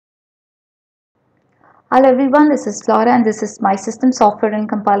Hello everyone, this is Flora and this is my System Software and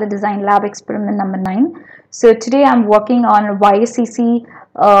Compiler Design Lab experiment number 9. So today I'm working on YACC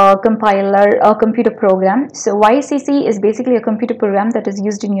compiler computer program. So YACC is basically a computer program that is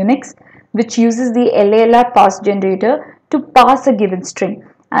used in Unix, which uses the LALR pass generator to pass a given string,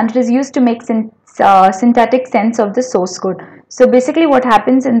 and it is used to make syntactic sense of the source code. So basically what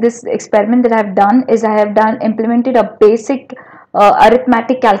happens in this experiment that I have done is I have implemented a basic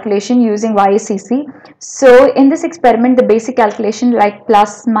arithmetic calculation using YACC. So in this experiment, the basic calculation like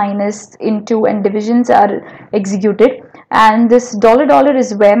plus, minus, into and divisions are executed, and this $$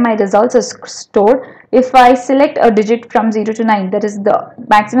 is where my results are stored. If I select a digit from 0 to 9, that is the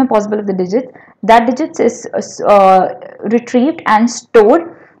maximum possible of the digits, that digits is retrieved and stored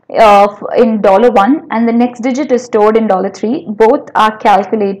in $1, and the next digit is stored in $3. Both are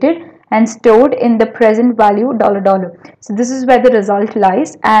calculated and stored in the present value $. So this is where the result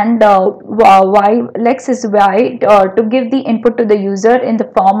lies, and lex is y to give the input to the user in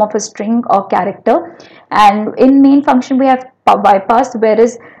the form of a string or character, and in main function we have bypass,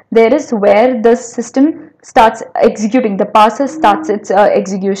 whereas there is where the system starts executing, the parser starts its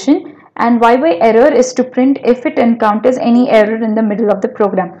execution, and error is to print if it encounters any error in the middle of the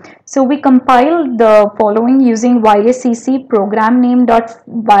program. So we compile the following using YACC program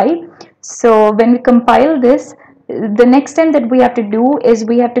name.y. So when we compile this, the next time that we have to do is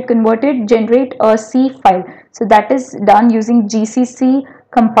we have to generate a C file. So that is done using GCC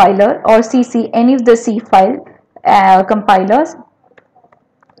compiler or CC, any of the C file compilers.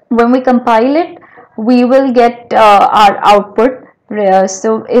 When we compile it, we will get our output.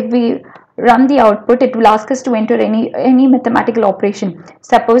 So if we run the output, it will ask us to enter any mathematical operation.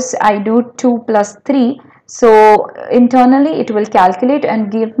 Suppose I do 2 plus 3. So internally it will calculate and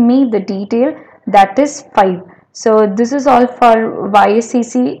give me the detail, that is 5. So this is all for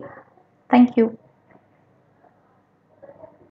YACC. Thank you.